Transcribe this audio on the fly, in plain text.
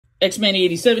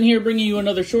X-Man87 here, bringing you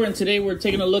another short, and today we're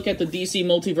taking a look at the DC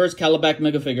Multiverse Kalibak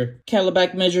Mega Figure.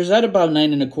 Kalibak measures at about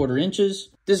 9¼ inches.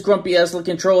 This grumpy-ass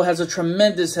looking troll has a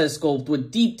tremendous head sculpt with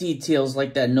deep details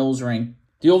like that nose ring.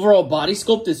 The overall body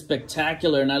sculpt is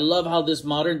spectacular, and I love how this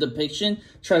modern depiction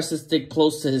tries to stick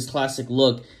close to his classic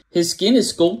look. His skin is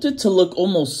sculpted to look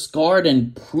almost scarred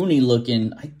and pruny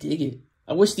looking. I dig it.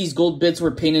 I wish these gold bits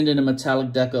were painted in a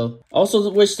metallic deco. I also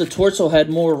wish the torso had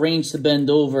more range to bend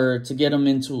over to get him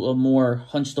into a more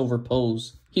hunched over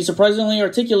pose. He surprisingly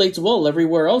articulates well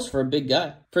everywhere else for a big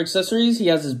guy. For accessories, he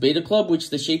has his Beta Club, which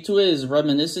the shape to it is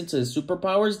reminiscent to his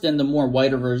superpowers than the more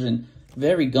wider version.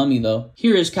 Very gummy though.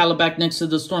 Here is Kalibak next to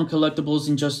the Storm Collectibles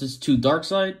Injustice 2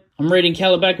 Darkseid. I'm rating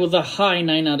Kalibak with a high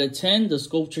 9 out of 10. The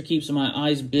sculpture keeps my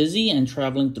eyes busy and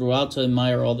traveling throughout to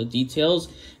admire all the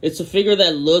details. It's a figure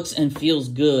that looks and feels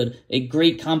good. A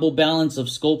great combo balance of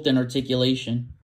sculpt and articulation.